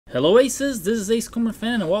Hello Aces, this is Ace Common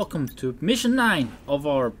Fan and welcome to Mission 9 of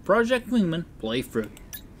our Project Wingman playthrough.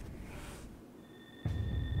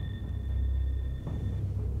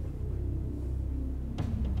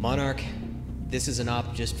 Monarch, this is an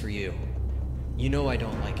op just for you. You know I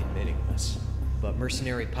don't like admitting this, but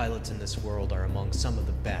mercenary pilots in this world are among some of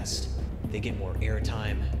the best. They get more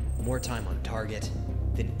airtime, more time on target,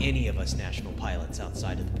 than any of us national pilots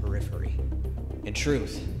outside of the periphery. In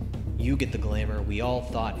truth, you get the glamour we all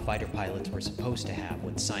thought fighter pilots were supposed to have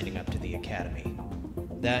when signing up to the academy.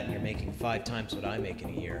 That and you're making 5 times what I make in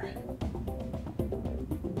a year.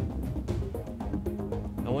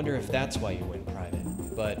 I wonder if that's why you went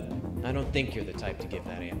private, but I don't think you're the type to give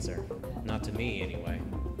that answer. Not to me, anyway.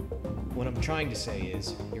 What I'm trying to say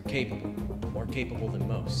is, you're capable, more capable than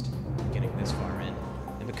most, getting this far in.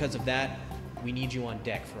 And because of that, we need you on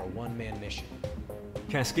deck for a one-man mission.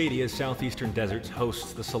 Cascadia's southeastern deserts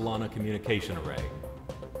hosts the Solana Communication Array.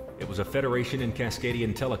 It was a Federation and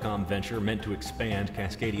Cascadian telecom venture meant to expand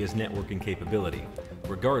Cascadia's networking capability,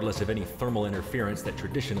 regardless of any thermal interference that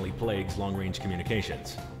traditionally plagues long-range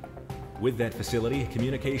communications. With that facility,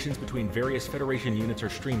 communications between various Federation units are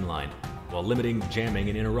streamlined, while limiting jamming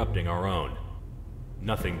and interrupting our own.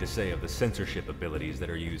 Nothing to say of the censorship abilities that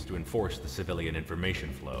are used to enforce the civilian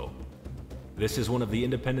information flow. This is one of the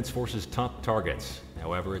Independence Force's top targets.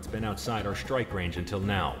 However, it's been outside our strike range until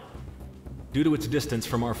now. Due to its distance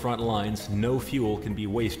from our front lines, no fuel can be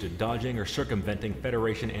wasted dodging or circumventing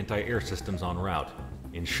Federation anti-air systems en route.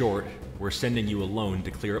 In short, we're sending you alone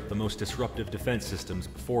to clear up the most disruptive defense systems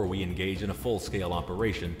before we engage in a full-scale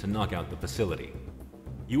operation to knock out the facility.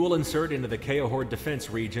 You will insert into the Keohord defense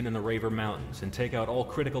region in the Raver Mountains and take out all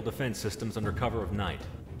critical defense systems under cover of night.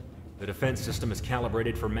 The defense system is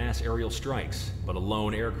calibrated for mass aerial strikes, but a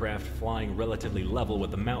lone aircraft flying relatively level with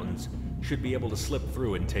the mountains should be able to slip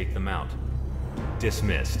through and take them out.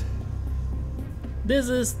 Dismissed. This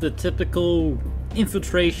is the typical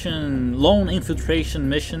lone infiltration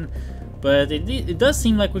mission, but it does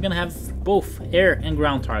seem like we're gonna have both air and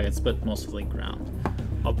ground targets, but mostly ground.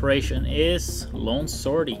 Operation is Lone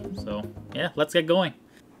Sortie, so yeah, let's get going.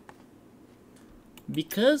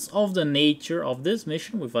 Because of the nature of this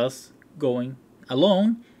mission with us going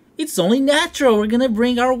alone, it's only natural we're gonna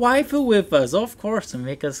bring our waifu with us, of course, to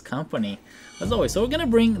make us company, as always. So we're gonna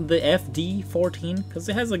bring the FD-14 because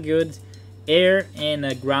it has a good air and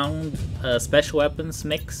a ground special weapons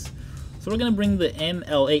mix. So we're gonna bring the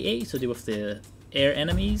MLAA to deal with the air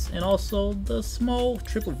enemies, and also the small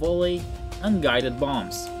triple volley unguided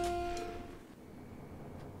bombs.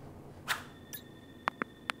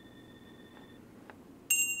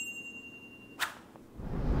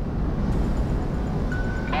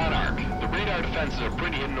 Defenses are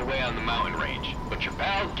pretty hidden away on the mountain range, but your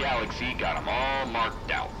pal Galaxy got them all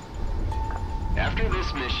marked out. After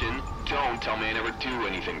this mission, don't tell me I never do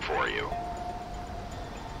anything for you.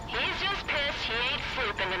 He's just pissed he ain't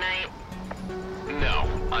sleeping tonight. No,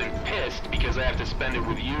 I'm pissed because I have to spend it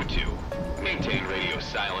with you two. Maintain radio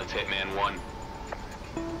silence, Hitman 1.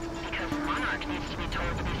 Because Monarch needs to be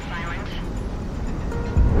told to be silent.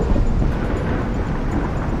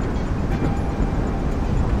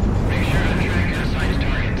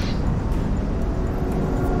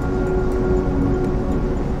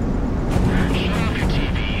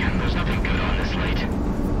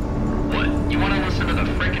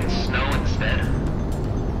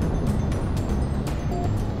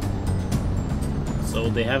 So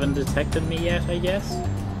they haven't detected me yet, I guess?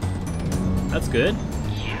 That's good.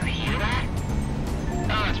 You hear that?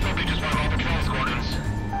 Oh, it's probably just one of all the transcordons.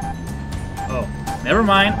 Oh, never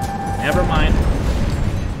mind. Never mind.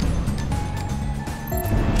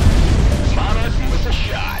 Monarch with a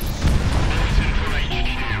shot. Bulletin from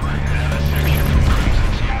HQ. Have a section from Crimson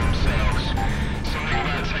Team themselves. Something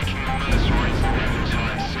about taking the mercenaries and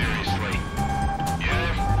Valentine seriously.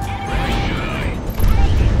 Yeah? Why should I?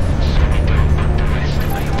 So we don't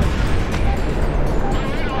underestimate them.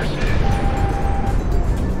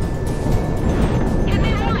 Give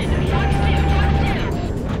me one! Fox 2!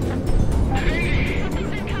 Hey!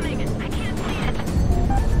 Something's incoming! I can't see it!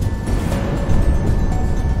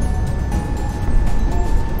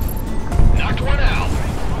 Knocked one out.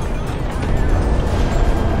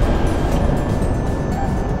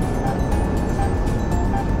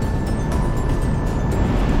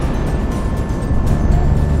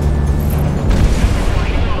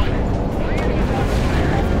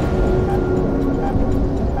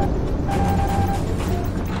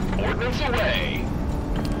 Ordnance away.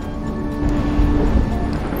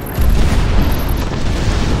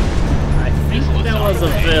 I think that was a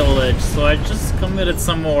village, so I just committed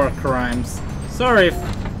some more crimes. Sorry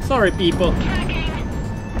people. Tracking!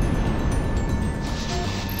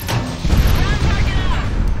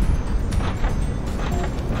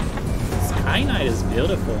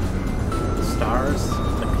 Beautiful. The stars,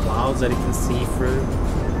 the clouds that you can see through.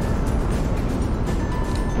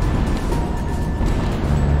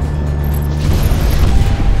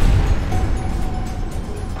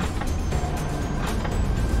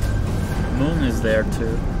 Moon is there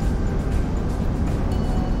too.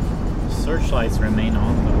 Searchlights remain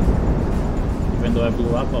on though, even though I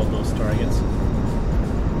blew up all those targets.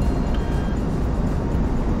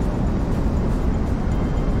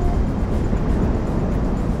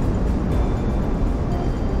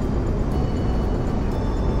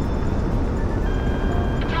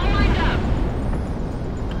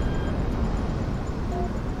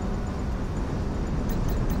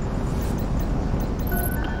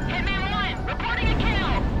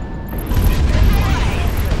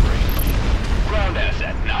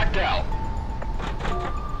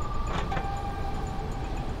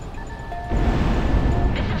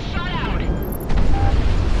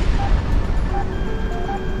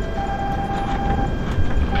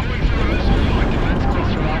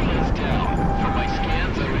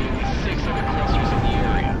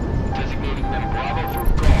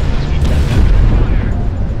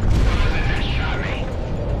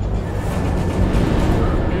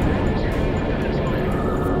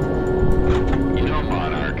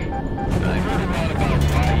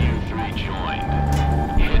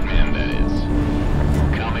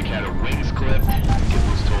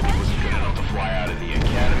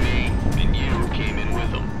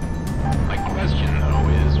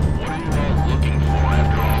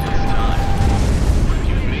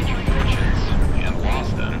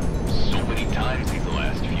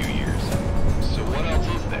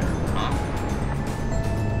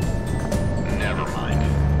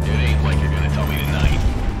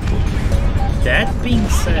 That being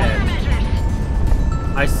said,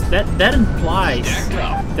 that implies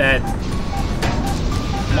that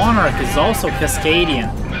Monarch is also Cascadian.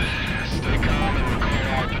 Stay calm and recall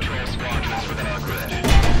all patrol squadrons within our grid.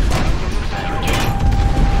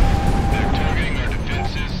 They're targeting our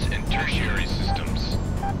defenses and tertiary systems.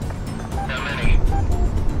 How many?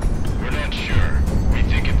 We're not sure. We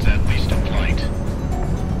think it's at least a flight.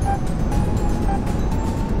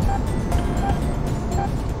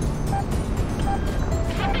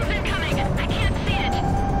 Something's incoming. I can't see it.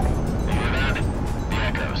 You hear that? The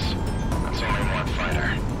echoes. That's only one fighter.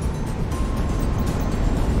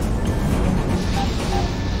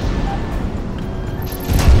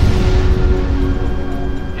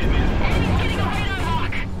 Enemy's getting a radar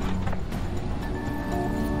lock.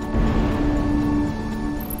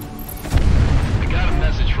 I got a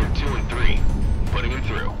message from 2 and 3. Putting him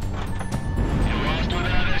through. You lost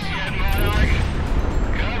without us yet, Monarch?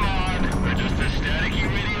 Come on, we're just a staticky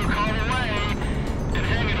radio call away. And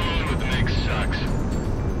hanging on with the mix sucks.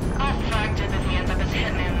 All fucked if he ends up as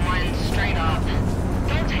Hitman 1 straight up.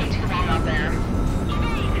 Don't take too long up there.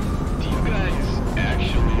 Do you guys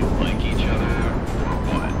actually like each other, or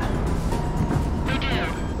what? We do.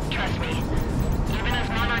 Trust me. Even as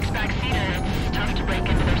Monarch's backseater, it's tough to break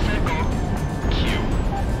into their circle. Cute.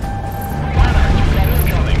 Monarch, you got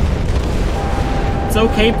incoming. It's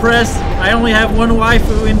okay, Press. I only have one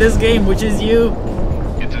waifu in this game, which is you.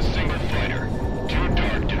 It's a single fighter. Too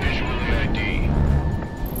dark to visually ID.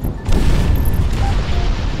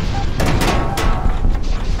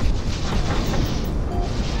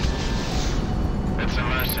 It's a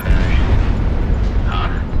mercenary. Huh?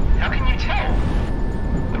 How can you tell?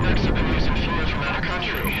 The mercs have been using fuel from out of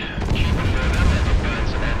country. Cheaper for them and it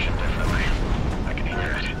burns an engine differently. I can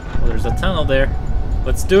hear it. Well, there's a tunnel there.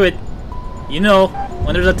 Let's do it. You know,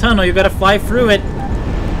 when there's a tunnel, you gotta fly through it.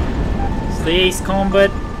 It's the Ace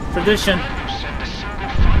Combat tradition. Send a single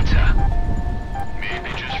fighter.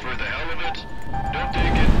 Maybe just for the hell of it. Don't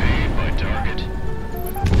they get paid by target?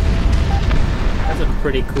 That's a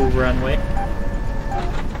pretty cool runway.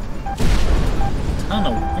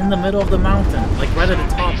 Tunnel in the middle of the mountain, like right at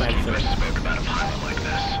the top, actually. Peacekeepers spoke about a pilot like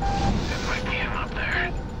this. It might be him up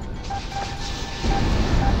there.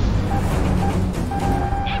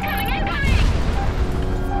 Incoming!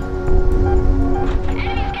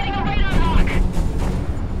 Enemy's getting a radar lock.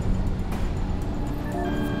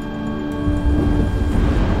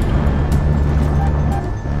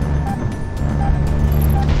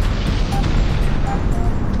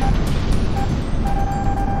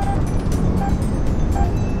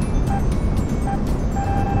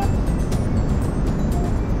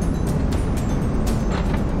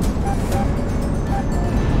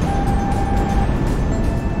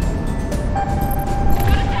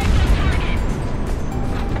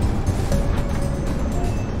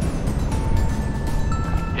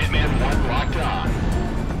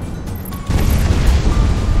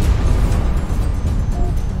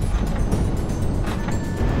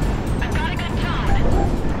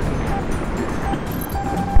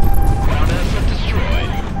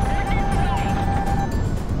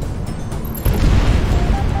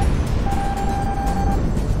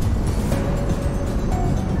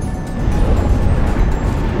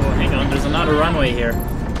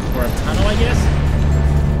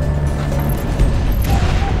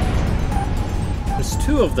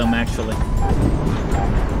 two of them actually.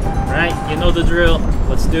 Right, you know the drill.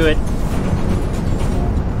 Let's do it.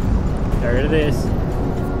 There it is.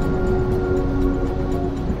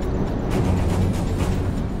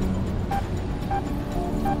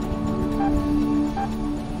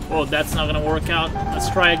 Oh, that's not gonna work out.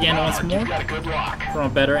 Let's try again once more from a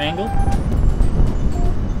better angle.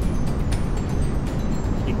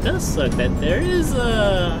 It does suck that there is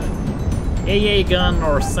a AA gun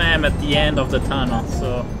or SAM at the end of the tunnel,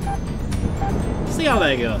 so see how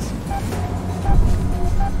that goes.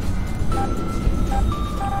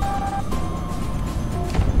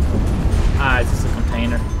 Ah, it's just a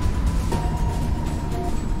container.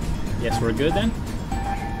 Yes, we're good then.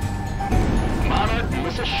 Monarch, give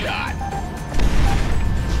us a shot.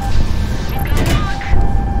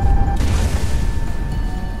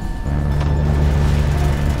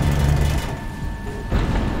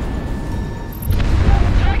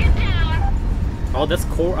 Target down. Oh, that's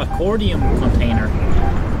accordion container.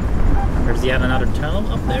 There's yet another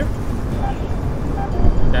tunnel up there.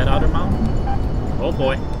 That other mountain. Oh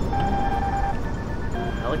boy.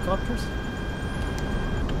 Helicopters?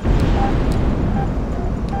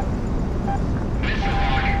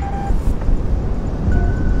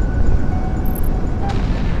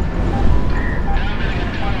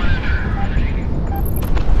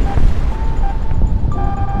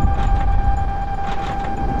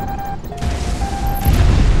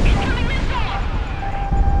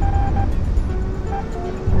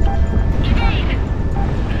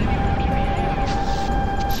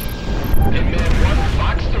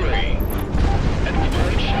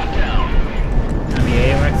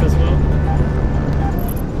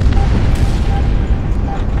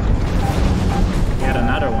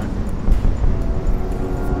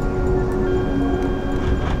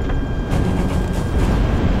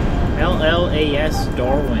 LLAS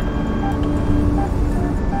Darwin.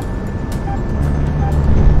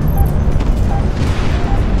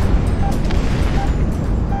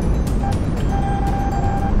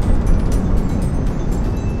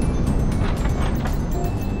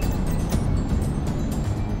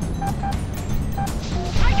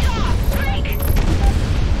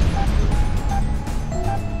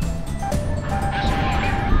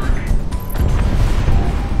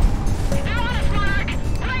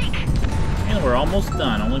 We're almost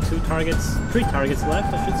done. Only three targets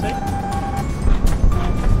left, I should say.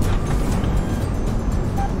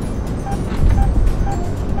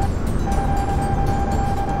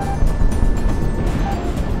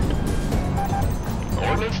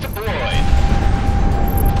 Ordnance deployed.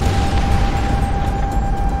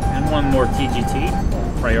 And one more TGT.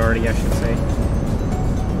 Priority, I should say.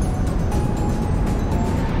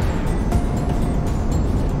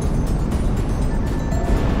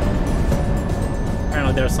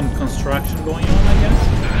 There's some construction going on, I guess.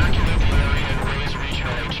 Evacuate the area and raise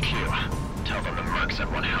regional HQ. Tell them the mercs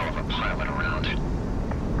have one hell of a pilot around.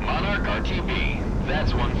 Monarch RTB.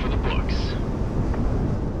 That's one for the books.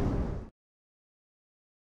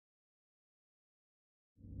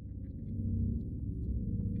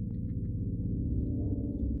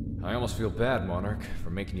 I almost feel bad, Monarch,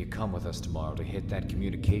 for making you come with us tomorrow to hit that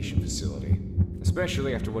communication facility.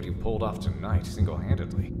 Especially after what you pulled off tonight,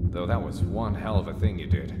 single-handedly. Though that was one hell of a thing you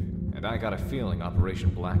did. And I got a feeling Operation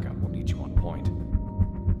Blackout will need you on point.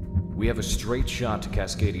 We have a straight shot to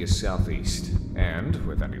Cascadia southeast. And,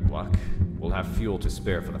 with any luck, we'll have fuel to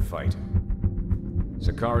spare for the fight.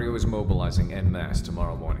 Sicario is mobilizing en masse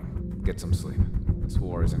tomorrow morning. Get some sleep. This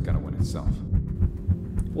war isn't gonna win itself.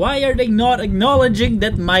 Why are they not acknowledging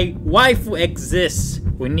that my waifu exists?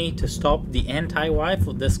 We need to stop the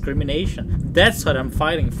anti-waifu discrimination. That's what I'm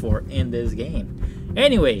fighting for in this game.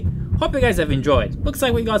 Anyway, hope you guys have enjoyed. Looks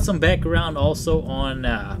like we got some background also on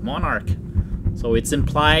Monarch. So it's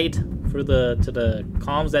implied to the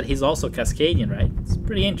comms that he's also Cascadian, right? It's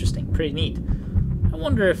pretty interesting, pretty neat. I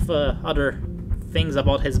wonder if other things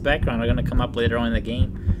about his background are gonna come up later on in the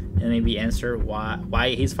game and maybe answer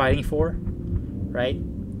why he's fighting for, right?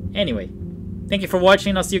 Anyway, thank you for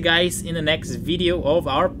watching. I'll see you guys in the next video of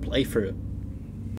our playthrough.